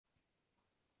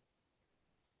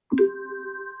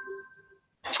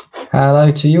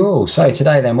Hello to you all. So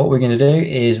today then what we're going to do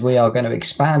is we are going to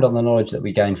expand on the knowledge that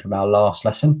we gained from our last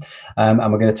lesson, and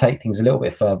we're going to take things a little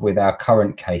bit further with our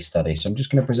current case study. So I'm just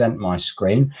going to present my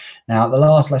screen. Now, the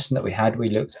last lesson that we had, we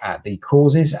looked at the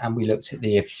causes and we looked at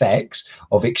the effects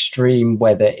of extreme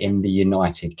weather in the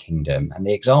United Kingdom. And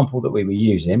the example that we were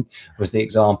using was the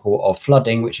example of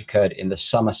flooding which occurred in the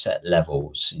Somerset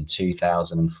Levels in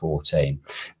 2014.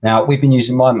 Now, we've been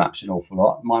using mind maps an awful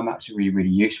lot. Mind maps are really, really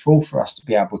useful for us to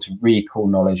be able to recall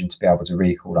knowledge and to be able to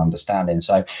recall understanding.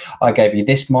 So I gave you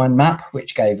this mind map,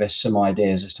 which gave us some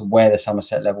ideas as to where the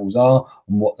Somerset Levels are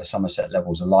and what the Somerset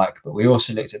Levels are like. But we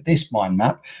also looked at this mind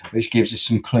map, which gives us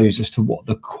some clues as to what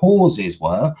the causes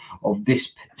were of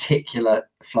this particular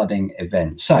flooding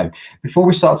event. So before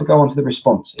we start to go on to the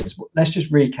responses, let's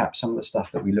just recap some of the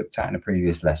stuff that we looked at in a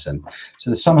previous lesson. So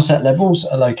the Somerset Levels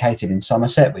are located in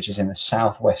Somerset, which is in the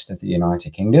southwest of the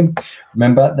United Kingdom.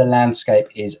 Remember, the landscape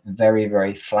is very,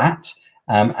 very flat,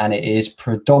 and it is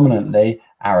predominantly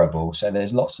arable. So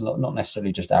there's lots and lots, not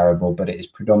necessarily just arable, but it is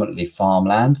predominantly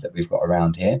farmland that we've got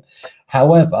around here.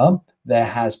 However, there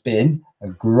has been a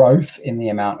growth in the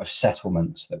amount of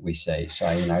settlements that we see.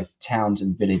 So, you know, towns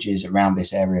and villages around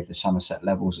this area of the Somerset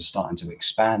Levels are starting to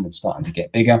expand and starting to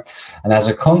get bigger. And as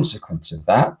a consequence of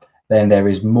that, then there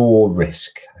is more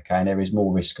risk. Okay, and there is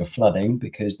more risk of flooding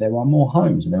because there are more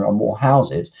homes and there are more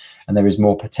houses, and there is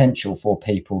more potential for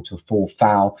people to fall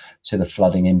foul to the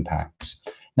flooding impacts.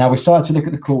 Now, we started to look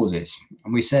at the causes,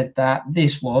 and we said that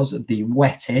this was the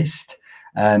wettest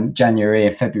January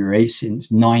and February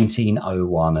since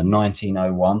 1901, and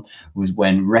 1901 was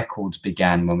when records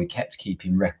began, when we kept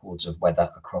keeping records of weather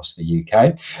across the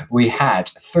UK. We had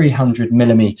 300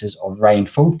 millimeters of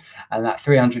rainfall, and that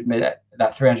 300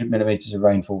 millimeters of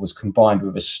rainfall was combined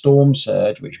with a storm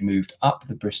surge which moved up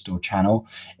the Bristol Channel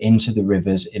into the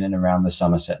rivers in and around the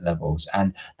Somerset Levels.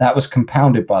 And that was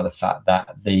compounded by the fact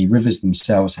that the rivers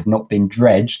themselves had not been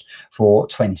dredged for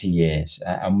 20 years.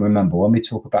 And remember, when we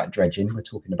talk about dredging, we're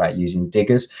talking about using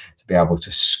diggers to be able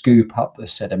to scoop up the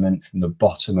sediment from the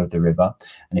bottom of the river.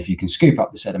 And if you can scoop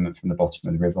up the sediment from the bottom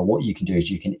of the river, what you can do is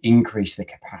you can increase the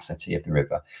capacity of the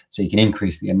river. So you can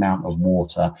increase the amount of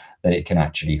water that it can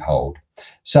actually hold.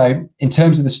 So in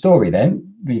terms of the story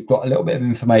then, we've got a little bit of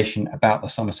information about the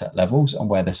Somerset Levels and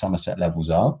where the Somerset Levels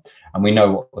are, and we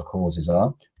know what the causes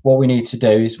are. What we need to do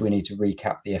is we need to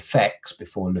recap the effects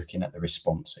before looking at the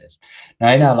responses.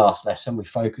 Now, in our last lesson, we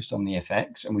focused on the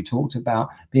effects and we talked about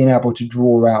being able to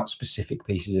draw out specific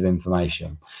pieces of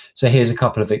information. So here's a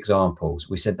couple of examples.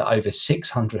 We said that over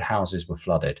 600 houses were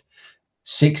flooded,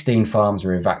 16 farms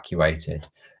were evacuated.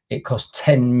 It cost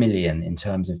 10 million in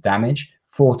terms of damage.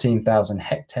 14,000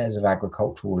 hectares of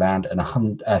agricultural land and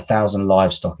 1,000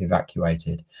 livestock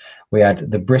evacuated. We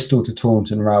had the Bristol to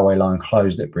Taunton railway line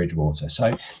closed at Bridgewater.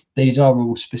 So these are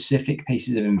all specific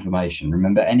pieces of information.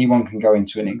 Remember, anyone can go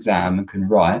into an exam and can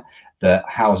write that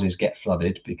houses get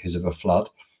flooded because of a flood.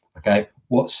 Okay,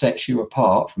 what sets you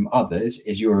apart from others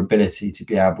is your ability to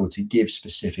be able to give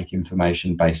specific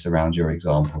information based around your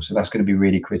example. So that's going to be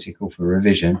really critical for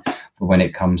revision for when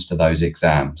it comes to those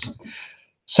exams.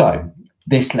 So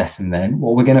this lesson then,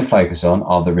 what we're going to focus on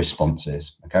are the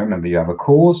responses. Okay, remember, you have a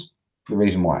cause, the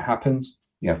reason why it happens,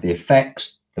 you have the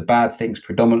effects, the bad things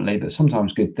predominantly, but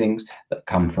sometimes good things that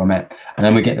come from it. And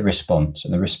then we get the response,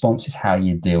 and the response is how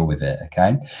you deal with it.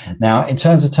 Okay. Now, in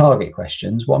terms of target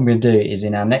questions, what I'm going to do is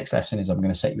in our next lesson is I'm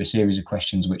going to set you a series of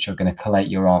questions which are going to collate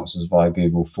your answers via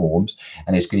Google Forms,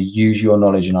 and it's going to use your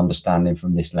knowledge and understanding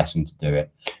from this lesson to do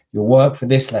it. Your work for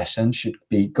this lesson should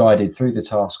be guided through the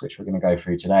task which we're going to go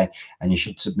through today, and you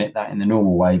should submit that in the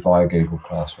normal way via Google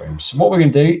Classroom. So what we're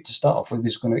going to do to start off with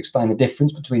is we're going to explain the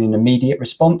difference between an immediate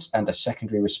response and a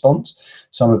secondary response.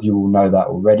 Some of you will know that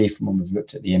already from when we've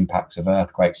looked at the impacts of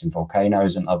earthquakes and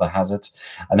volcanoes and other hazards.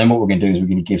 And then what we're going to do is we're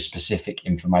going to give specific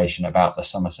information about the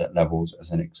Somerset Levels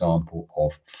as an example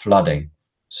of flooding.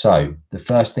 So the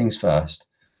first things first.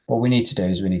 What we need to do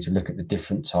is we need to look at the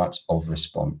different types of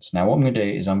response. Now, what I'm going to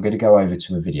do is I'm going to go over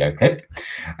to a video clip.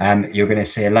 You're going to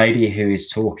see a lady who is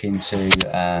talking to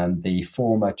the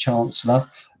former Chancellor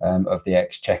of the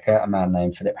Exchequer, a man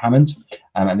named Philip Hammond.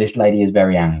 And this lady is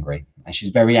very angry. And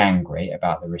she's very angry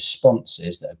about the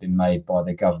responses that have been made by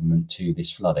the government to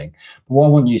this flooding. But what I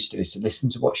want you to do is to listen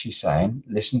to what she's saying,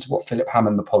 listen to what Philip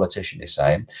Hammond, the politician, is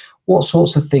saying. What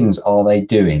sorts of things are they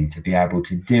doing to be able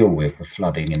to deal with the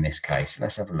flooding in this case?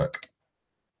 Let's have a look.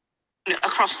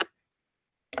 Across the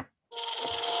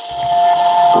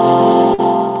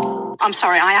I'm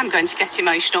sorry, I am going to get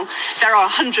emotional. There are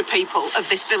 100 people of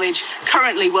this village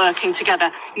currently working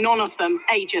together, none of them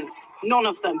agents, none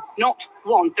of them, not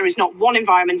one. There is not one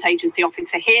Environment Agency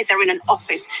officer here. They're in an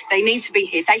office. They need to be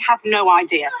here. They have no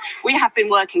idea. We have been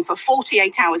working for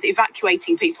 48 hours,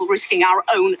 evacuating people, risking our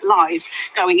own lives,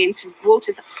 going into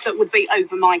waters that would be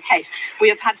over my head. We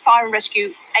have had fire and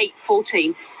rescue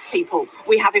 814. People.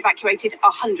 We have evacuated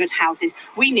 100 houses.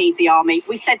 We need the army.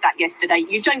 We said that yesterday.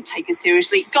 You don't take us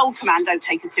seriously. Gold Command don't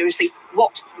take us seriously.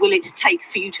 What will it take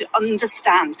for you to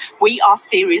understand we are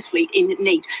seriously in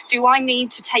need? Do I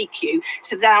need to take you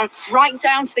to right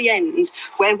down to the end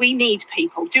where we need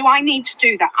people? Do I need to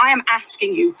do that? I am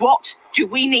asking you, what do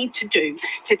we need to do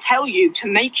to tell you,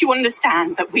 to make you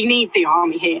understand that we need the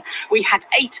army here? We had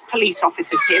 8 police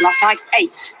officers here last night,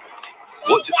 8.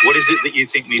 What is it that you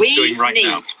think needs doing right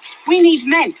now? We need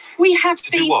men. We have to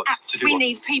do what? We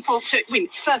need people to.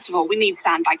 First of all, we need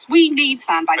sandbags. We need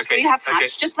sandbags. Okay, we have had.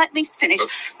 Just let me finish.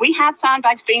 We had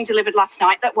sandbags being delivered last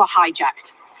night that were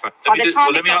hijacked. Right.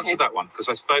 Let me answer that one, because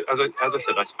I spoke, as I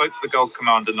said, I spoke to the Gold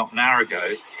Commander not an hour ago,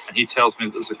 and he tells me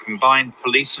that there's a combined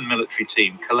police and military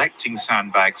team collecting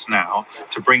sandbags now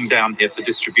to bring down here for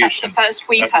distribution. That's the first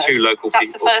we've heard. 2 local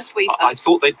That's people. The first we've heard. I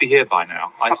thought they'd be here by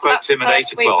now. I spoke to him at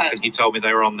 8 o'clock, and he told me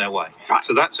they were on their way. Right.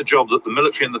 So that's a job that the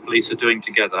military and the police are doing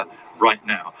together right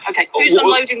now. Okay, who's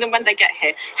unloading them when they get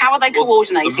here? How are they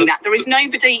coordinating that? There is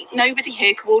nobody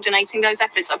here coordinating those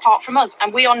efforts apart from us,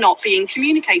 and we are not being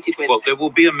communicated with. Well, there will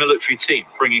be a military team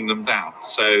bringing them down.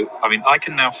 So, I mean, I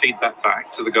can now feed that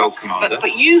back to the Gold Commander.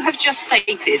 But you have just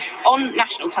stated on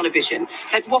national television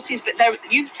that what is, but there,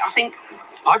 I think.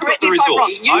 I've got the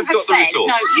resource. I've got the resource.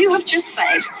 No, you have just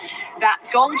said that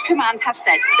Gold Command have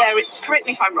said correct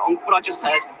me if I'm wrong, what I just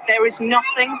heard, there is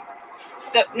nothing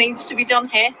that needs to be done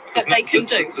here that they can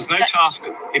do. There's no task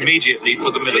immediately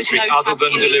for the military other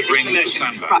than delivering the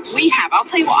sandbags. Right, I'll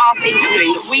tell you what our team are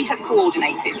doing that we have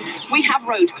coordinated. We have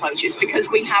road closures because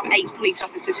we have 8 police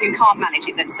officers who can't manage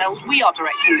it themselves. We are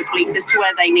directing the police as to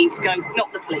where they need to go,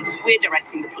 not the police. We're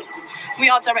directing the police. We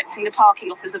are directing the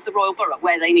parking officers of the Royal Borough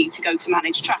where they need to go to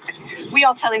manage traffic. We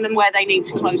are telling them where they need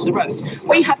to close the roads.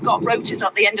 We have got rotors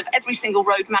at the end of every single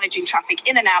road managing traffic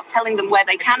in and out, telling them where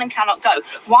they can and cannot go.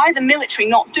 Why are the military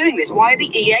not doing this? Why are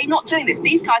the EA not doing this?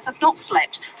 These guys have not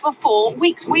slept for 4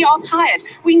 weeks. We are tired.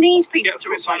 We need people to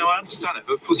replace us. I know, I understand it,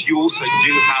 but of course you also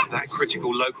do have that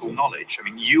critical local knowledge. I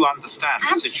mean, you understand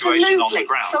the situation on the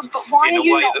ground. So, but why in are a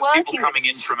you way not that working people coming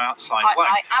in from outside won't.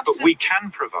 But we can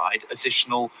provide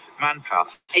additional manpower.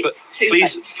 It's but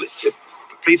too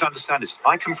please understand this.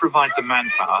 I can provide the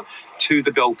manpower to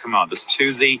the Gold Commanders,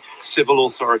 to the civil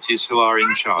authorities who are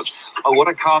in charge. What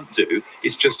I can't do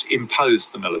is just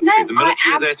impose the military. No, the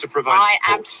military are there to provide support.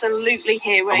 I absolutely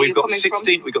hear where you're coming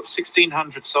from. We've got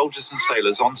 1,600 soldiers and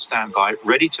sailors on standby,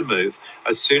 ready to move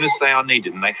as soon as they are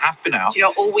needed, and they have been out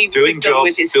doing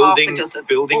jobs,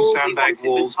 building sandbag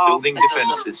walls, building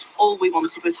defences. All we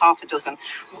wanted was half a dozen.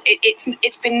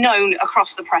 It's been known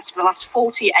across the press for the last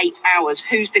 48 hours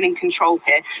who's been in control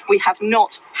here. We have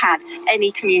not had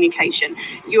any communication.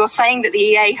 You are saying that the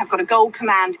EA have got a Gold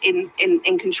Command in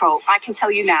control. I can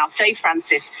tell you now, Dave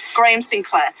Francis, Graham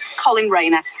Sinclair, Colin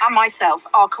Rayner and myself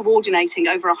are coordinating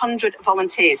over 100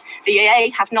 volunteers. The EA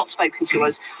have not spoken to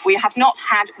us. We have not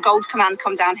had Gold Command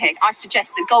come down here. I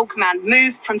suggest that Gold Command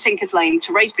move from Tinkers Lane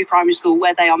to Raisby Primary School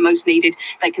where they are most needed.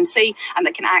 They can see and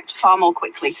they can act far more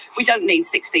quickly. We don't need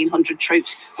 1,600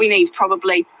 troops. We need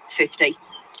probably 50.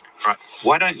 Right.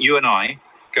 Why don't you and I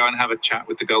go and have a chat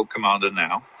with the Gold Commander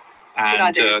now?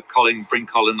 And bring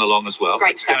Colin along as well.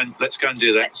 Great stuff. Let's go and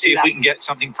do that. See if we can get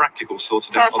something practical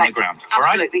sorted out on the ground.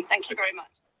 Absolutely. All right? Thank you very much.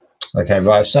 Okay,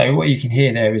 right. So what you can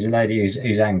hear there is a lady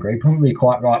who's angry, probably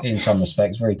quite rightly in some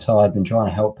respects, very tired, been trying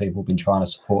to help people, been trying to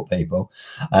support people.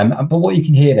 But what you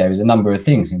can hear there is a number of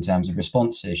things in terms of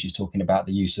responses. She's talking about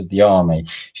the use of the army.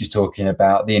 She's talking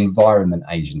about the Environment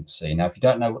Agency. Now, if you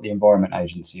don't know what the Environment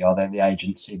Agency are, they're the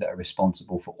agency that are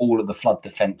responsible for all of the flood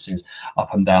defences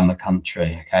up and down the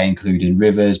country, okay, including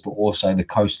rivers, but also the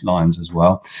coastlines as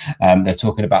well. They're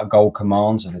talking about Gold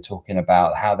Commands, and they're talking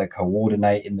about how they're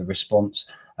coordinating the response.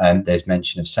 There's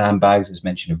mention of sandbags, there's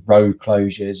mention of road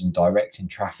closures and directing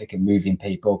traffic and moving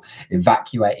people,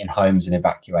 evacuating homes and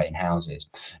evacuating houses.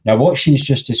 Now, what she's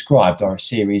just described are a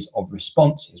series of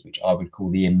responses, which I would call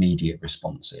the immediate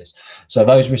responses. So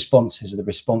those responses are the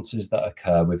responses that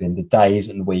occur within the days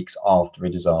and weeks after a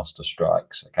disaster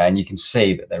strikes. Okay, and you can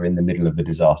see that they're in the middle of a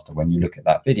disaster when you look at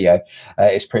that video.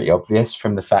 It's pretty obvious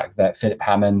from the fact that Philip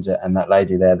Hammond and that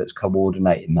lady there that's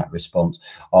coordinating that response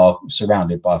are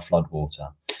surrounded by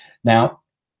floodwater. Now,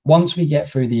 Once we get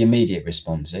through the immediate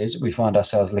responses, we find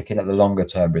ourselves looking at the longer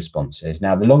term responses.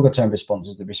 Now, the longer term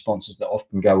responses, the responses that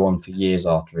often go on for years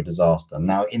after a disaster.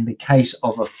 Now, in the case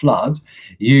of a flood,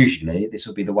 usually this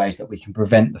will be the ways that we can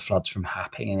prevent the floods from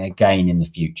happening again in the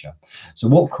future. So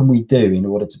what can we do in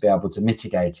order to be able to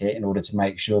mitigate it, in order to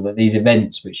make sure that these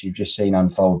events, which you've just seen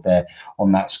unfold there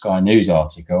on that Sky News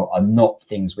article, are not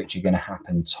things which are going to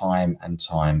happen time and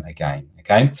time again?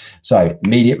 Okay, so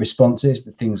immediate responses,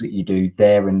 the things that you do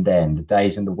there and then, the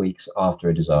days and the weeks after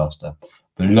a disaster.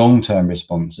 The long-term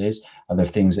responses are the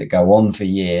things that go on for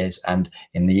years, and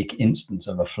in the instance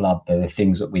of a flood, they're the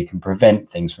things that we can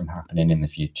prevent things from happening in the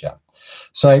future.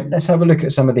 So let's have a look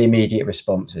at some of the immediate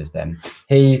responses then.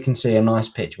 Here you can see a nice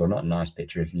picture, well, not a nice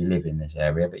picture if you live in this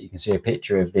area, but you can see a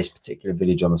picture of this particular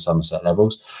village on the Somerset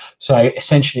Levels. So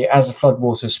essentially, as the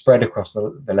floodwater spread across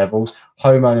the levels,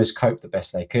 homeowners coped the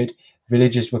best they could.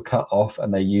 Villages were cut off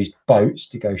and they used boats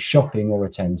to go shopping or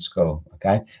attend school.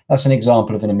 Okay, that's an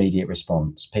example of an immediate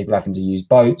response. People having to use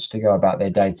boats to go about their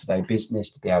day-to-day business,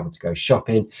 to be able to go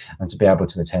shopping and to be able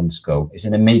to attend school. It's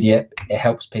an immediate, it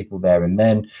helps people there and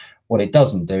then. What it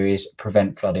doesn't do is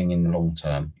prevent flooding in the long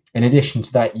term. In addition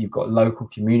to that, you've got local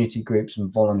community groups and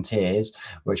volunteers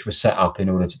which were set up in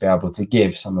order to be able to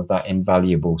give some of that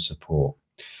invaluable support.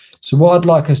 So what I'd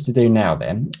like us to do now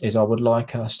then is I would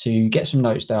like us to get some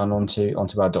notes down onto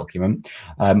our document,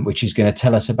 which is going to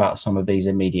tell us about some of these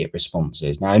immediate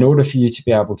responses. Now, in order for you to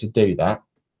be able to do that,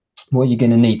 what you're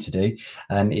going to need to do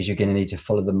is you're going to need to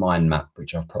follow the mind map,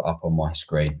 which I've put up on my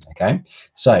screen. Okay,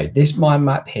 so this mind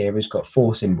map here has got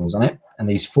 4 symbols on it, and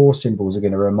these 4 symbols are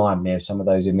going to remind me of some of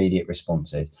those immediate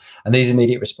responses. And these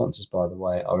immediate responses, by the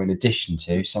way, are in addition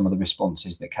to some of the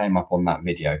responses that came up on that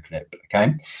video clip.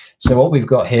 Okay, so what we've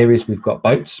got here is we've got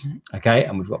boats, okay,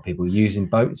 and we've got people using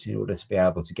boats in order to be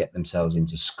able to get themselves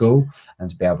into school and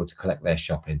to be able to collect their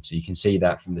shopping. So you can see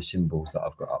that from the symbols that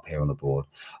I've got up here on the board.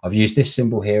 I've used this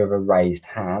symbol here of a raised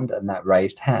hand, and that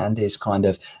raised hand is kind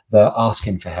of the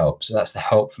asking for help. So that's the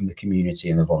help from the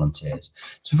community and the volunteers.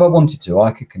 So if I wanted to,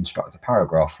 I could construct a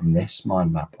paragraph from this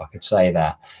mind map. I could say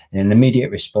that in an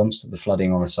immediate response to the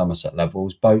flooding on the Somerset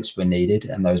Levels, boats were needed,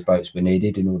 and those boats were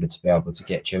needed in order to be able to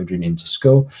get children into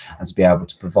school and to be able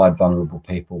to provide vulnerable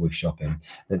people with shopping.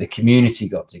 That the community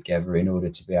got together in order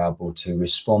to be able to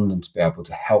respond and to be able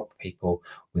to help people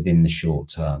within the short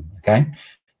term. Okay.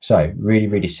 So really,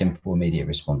 really simple immediate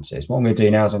responses. What I'm going to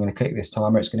do now is I'm going to click this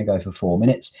timer. It's going to go for 4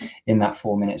 minutes. In that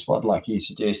 4 minutes, what I'd like you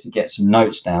to do is to get some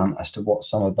notes down as to what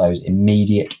some of those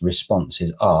immediate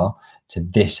responses are to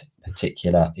this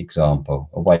particular example.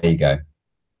 Away you go.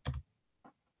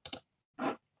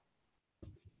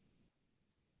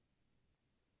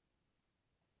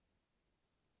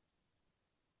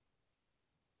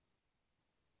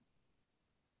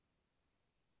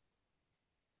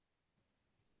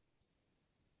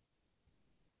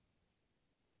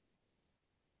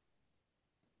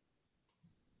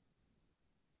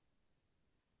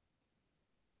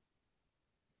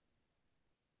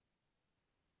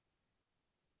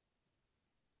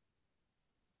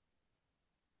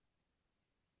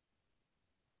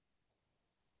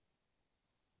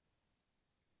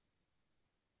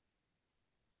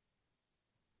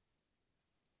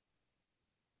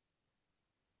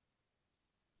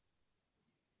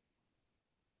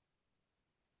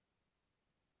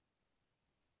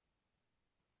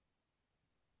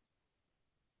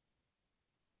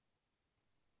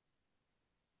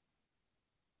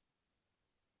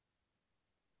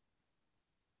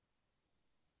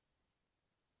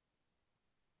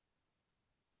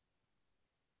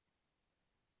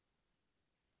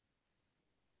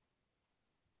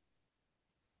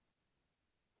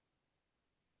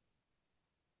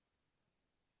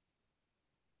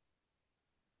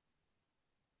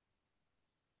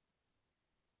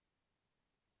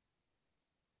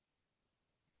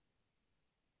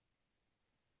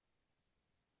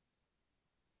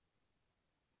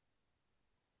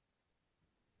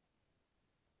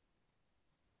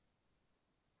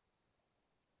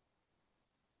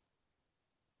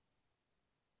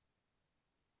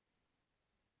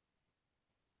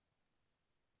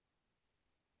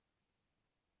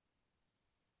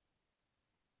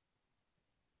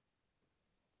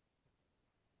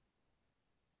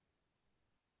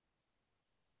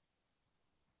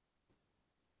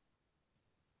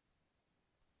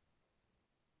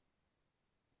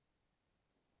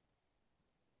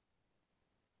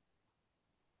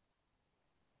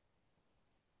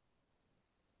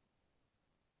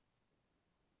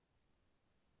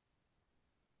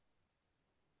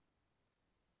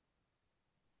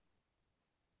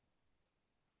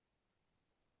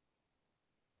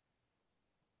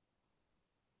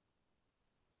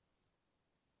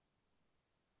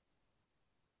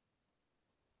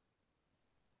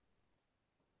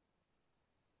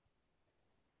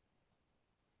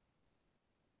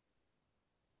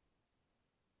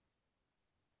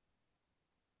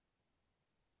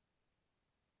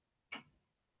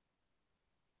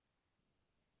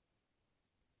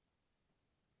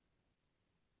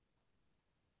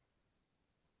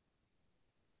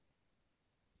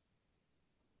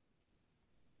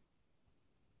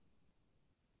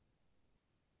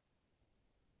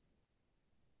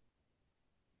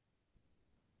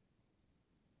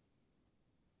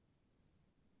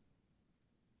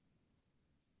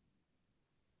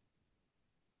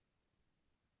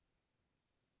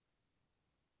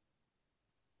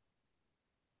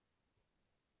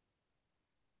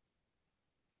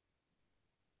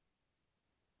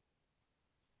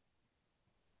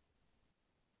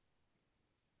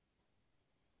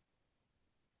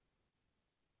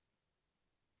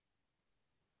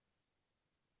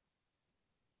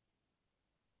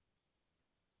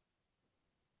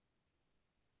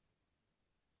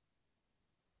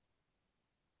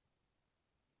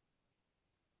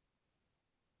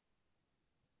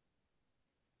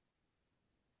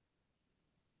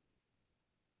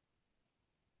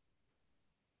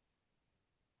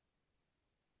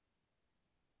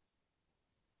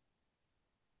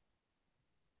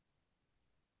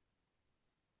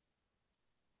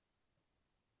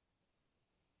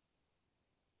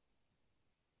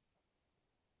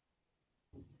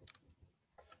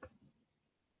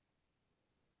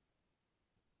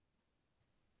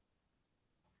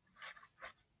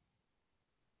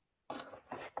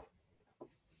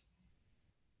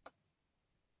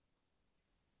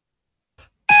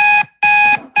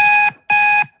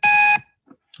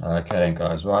 Okay then,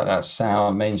 guys, right, that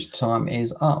sound means time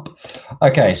is up.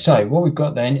 Okay, so what we've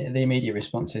got then, the immediate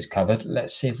response is covered.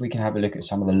 Let's see if we can have a look at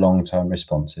some of the long-term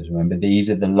responses. Remember, these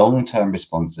are the long-term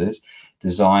responses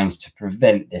designed to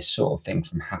prevent this sort of thing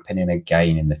from happening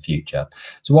again in the future.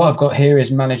 So what I've got here is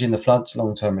managing the floods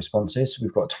long-term responses.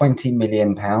 We've got £20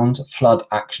 million flood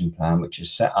action plan, which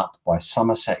is set up by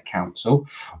Somerset Council,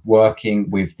 working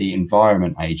with the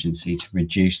Environment Agency to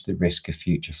reduce the risk of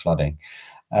future flooding.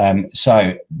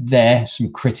 So there are some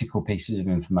critical pieces of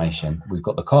information. We've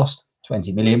got the cost,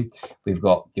 20 million. We've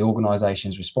got the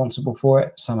organisations responsible for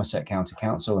it, Somerset County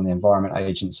Council and the Environment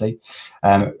Agency,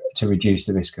 to reduce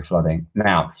the risk of flooding.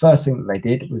 Now, first thing that they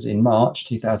did was in March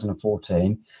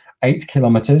 2014, 8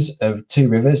 kilometres of two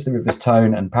rivers, the rivers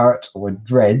Tone and Parrett, were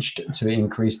dredged to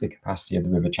increase the capacity of the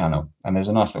river channel. And there's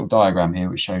a nice little diagram here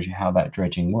which shows you how that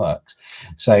dredging works.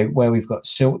 So where we've got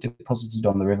silt deposited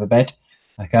on the riverbed,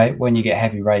 okay, when you get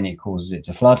heavy rain, it causes it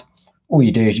to flood. All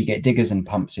you do is you get diggers and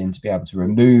pumps in to be able to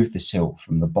remove the silt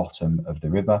from the bottom of the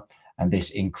river, and this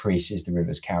increases the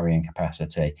river's carrying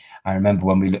capacity. I remember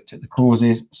when we looked at the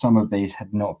causes, some of these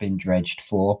had not been dredged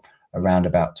for around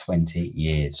about 20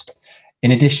 years.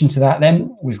 In addition to that,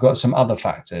 then, we've got some other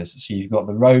factors. So you've got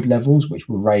the road levels, which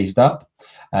were raised up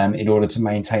in order to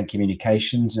maintain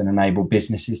communications and enable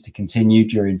businesses to continue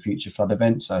during future flood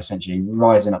events. So essentially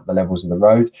rising up the levels of the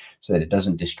road so that it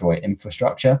doesn't destroy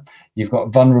infrastructure. You've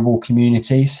got vulnerable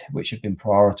communities, which have been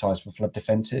prioritised for flood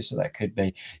defences. So that could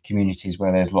be communities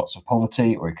where there's lots of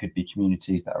poverty, or it could be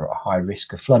communities that are at high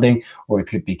risk of flooding, or it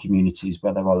could be communities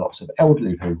where there are lots of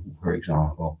elderly people, for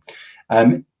example.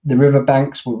 The river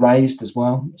banks were raised as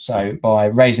well. So by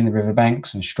raising the river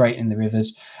banks and straightening the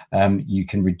rivers, you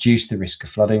can reduce the risk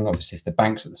of flooding. Obviously, if the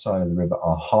banks at the side of the river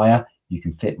are higher, you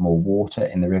can fit more water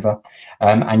in the river.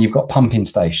 And you've got pumping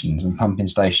stations, and pumping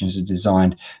stations are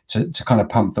designed to kind of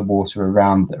pump the water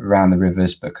around the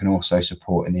rivers, but can also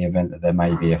support in the event that there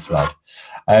may be a flood.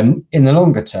 In the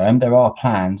longer term, there are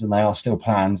plans, and they are still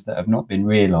plans that have not been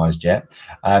realised yet,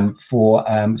 for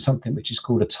something which is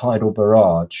called a tidal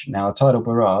barrage. Now, a tidal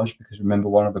barrage, because remember,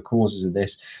 one of the causes of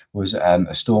this was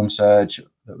a storm surge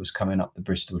that was coming up the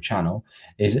Bristol Channel,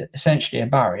 is essentially a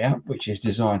barrier which is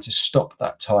designed to stop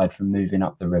that tide from moving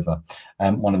up the river.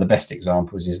 One of the best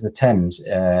examples is the Thames,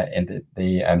 in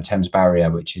the Thames barrier,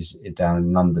 which is down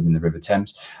in London in the River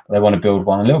Thames. They want to build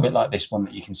one a little bit like this one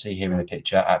that you can see here in the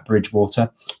picture at Bridgewater,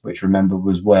 which, remember,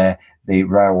 was where the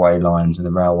railway lines and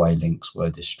the railway links were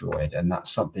destroyed. And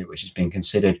that's something which has been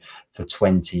considered for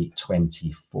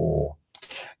 2024.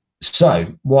 So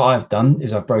what I've done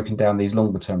is I've broken down these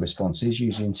longer term responses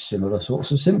using similar sorts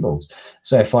of symbols.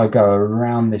 So if I go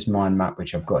around this mind map,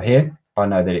 which I've got here, I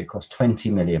know that it cost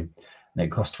 20 million. And it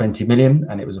cost 20 million,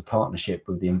 and it was a partnership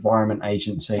with the Environment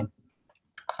Agency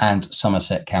and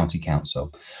Somerset County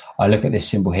Council. I look at this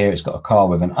symbol here, it's got a car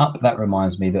with an up. That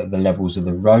reminds me that the levels of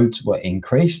the roads were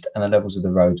increased, and the levels of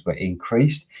the roads were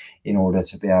increased in order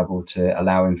to be able to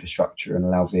allow infrastructure and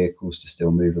allow vehicles to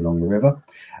still move along the river.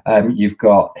 You've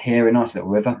got here a nice little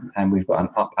river, and we've got an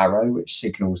up arrow which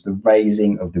signals the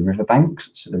raising of the river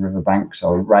banks. So the river banks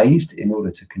are raised in order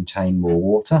to contain more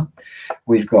water.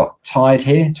 We've got tide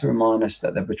here to remind us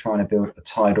that they were trying to build a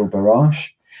tidal barrage.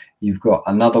 You've got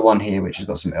another one here which has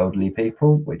got some elderly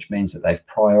people, which means that they've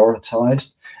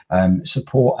prioritised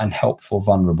support and help for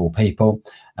vulnerable people.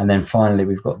 And then finally,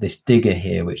 we've got this digger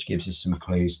here, which gives us some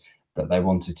clues that they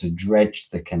wanted to dredge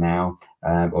the canal,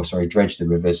 dredge the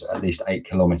rivers, at least 8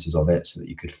 kilometres of it, so that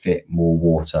you could fit more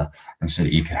water and so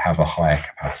that you could have a higher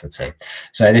capacity.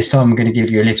 So this time I'm going to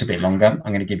give you a little bit longer.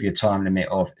 I'm going to give you a time limit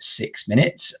of 6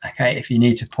 minutes. Okay, if you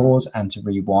need to pause and to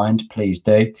rewind, please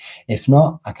do. If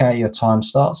not, okay, your time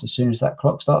starts as soon as that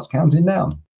clock starts counting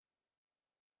down.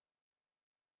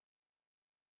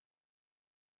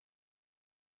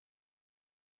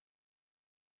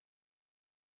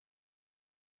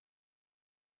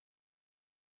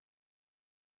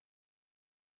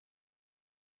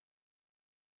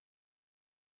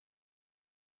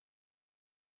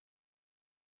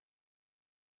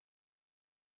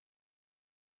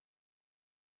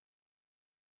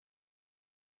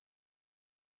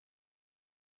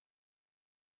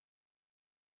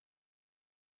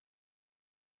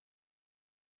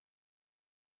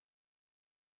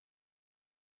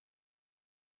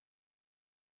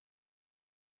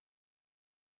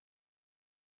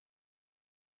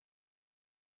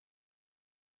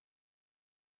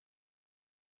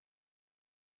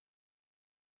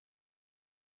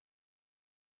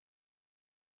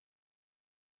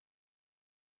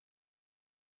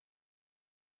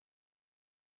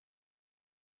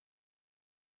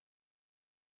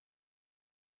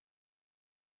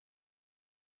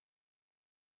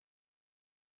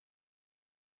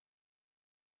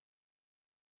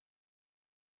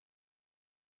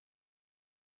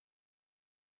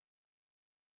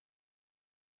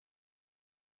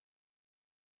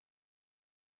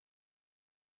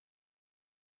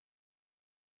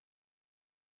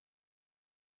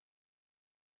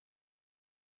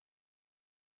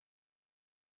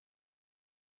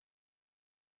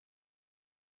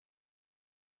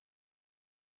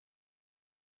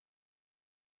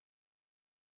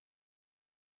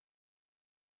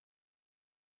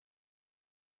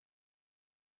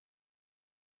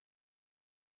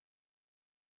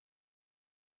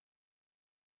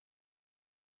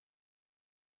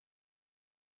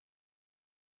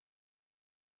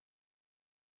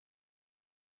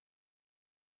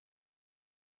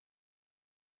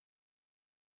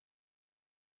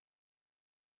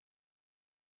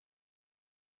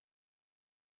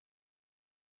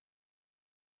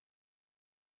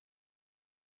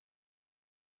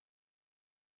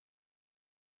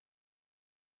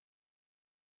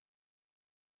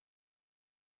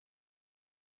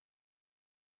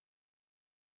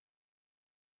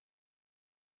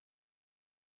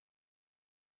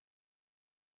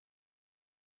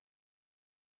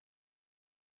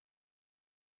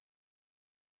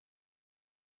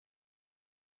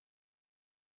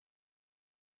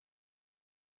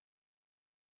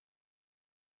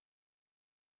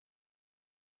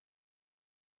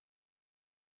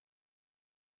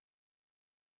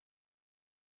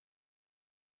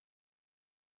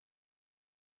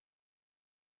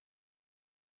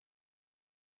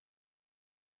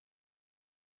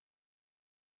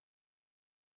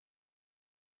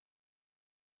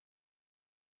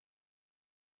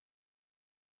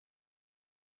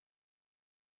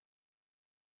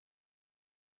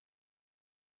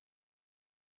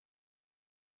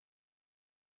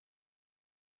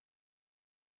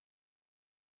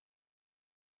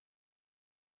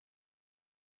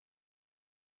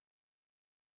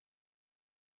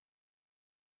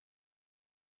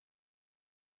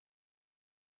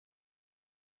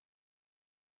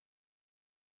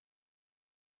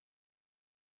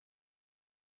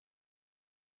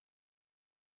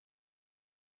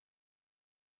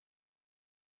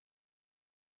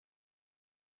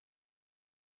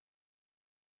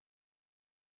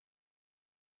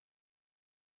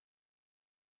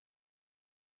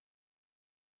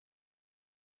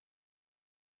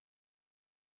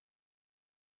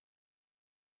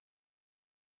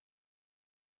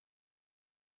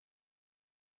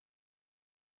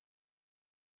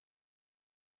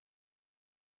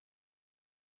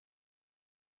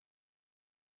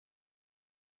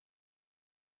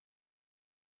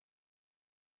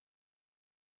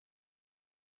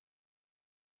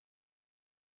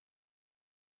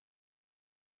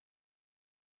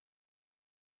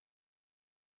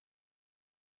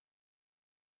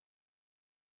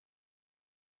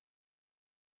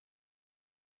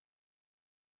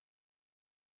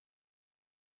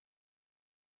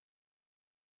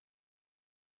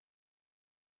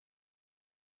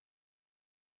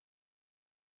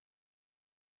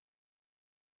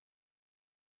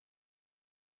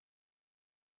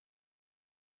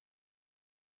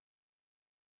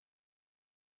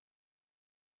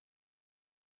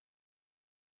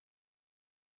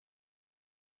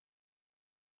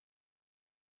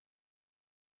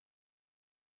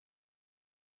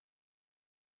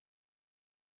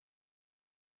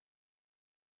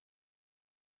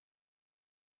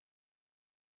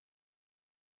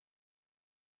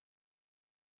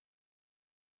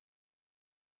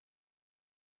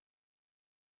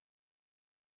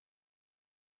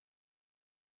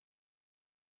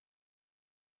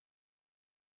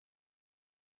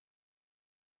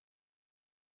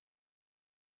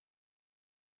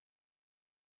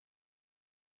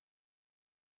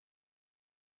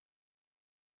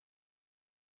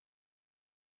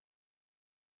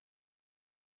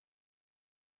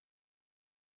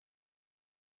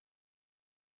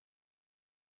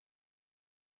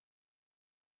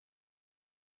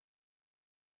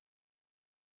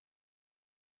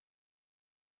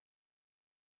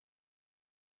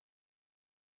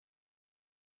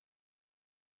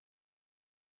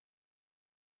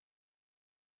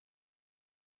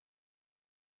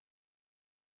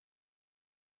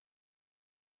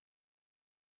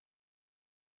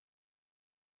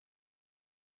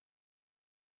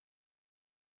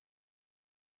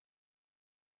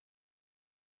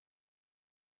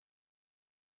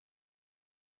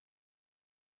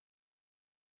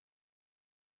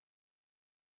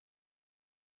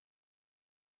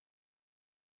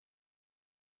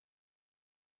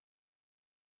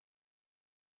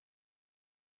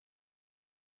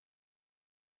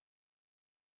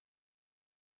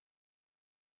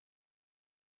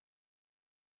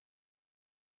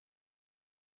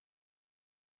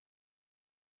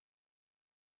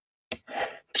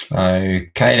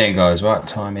 Okay then, guys, right,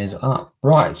 time is up.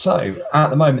 Right, so at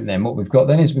the moment then, what we've got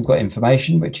then is we've got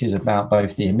information which is about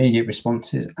both the immediate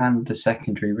responses and the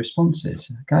secondary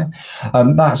responses, okay?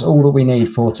 That's all that we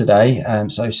need for today.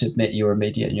 So submit your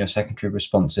immediate and your secondary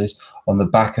responses on the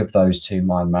back of those two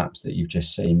mind maps that you've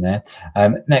just seen there.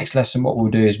 Next lesson, what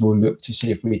we'll do is we'll look to see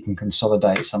if we can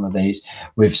consolidate some of these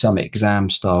with some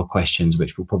exam style questions,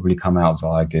 which will probably come out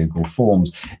via Google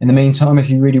Forms. In the meantime,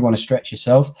 if you really want to stretch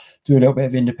yourself, do a little bit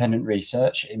of independent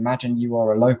research. Imagine you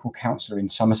are a local councillor in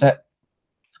Somerset.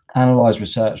 Analyse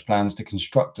research plans to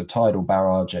construct a tidal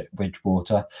barrage at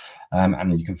Bridgewater,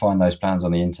 and you can find those plans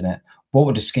on the internet. What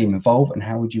would the scheme involve and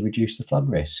how would you reduce the flood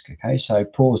risk? Okay, so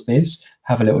pause this,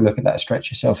 have a little look at that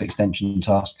stretch yourself extension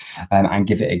task, and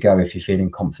give it a go if you're feeling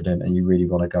confident and you really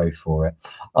want to go for it.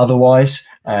 Otherwise,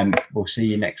 we'll see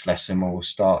you next lesson where we'll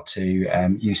start to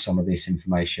use some of this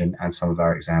information and some of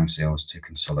our exam skills to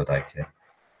consolidate it.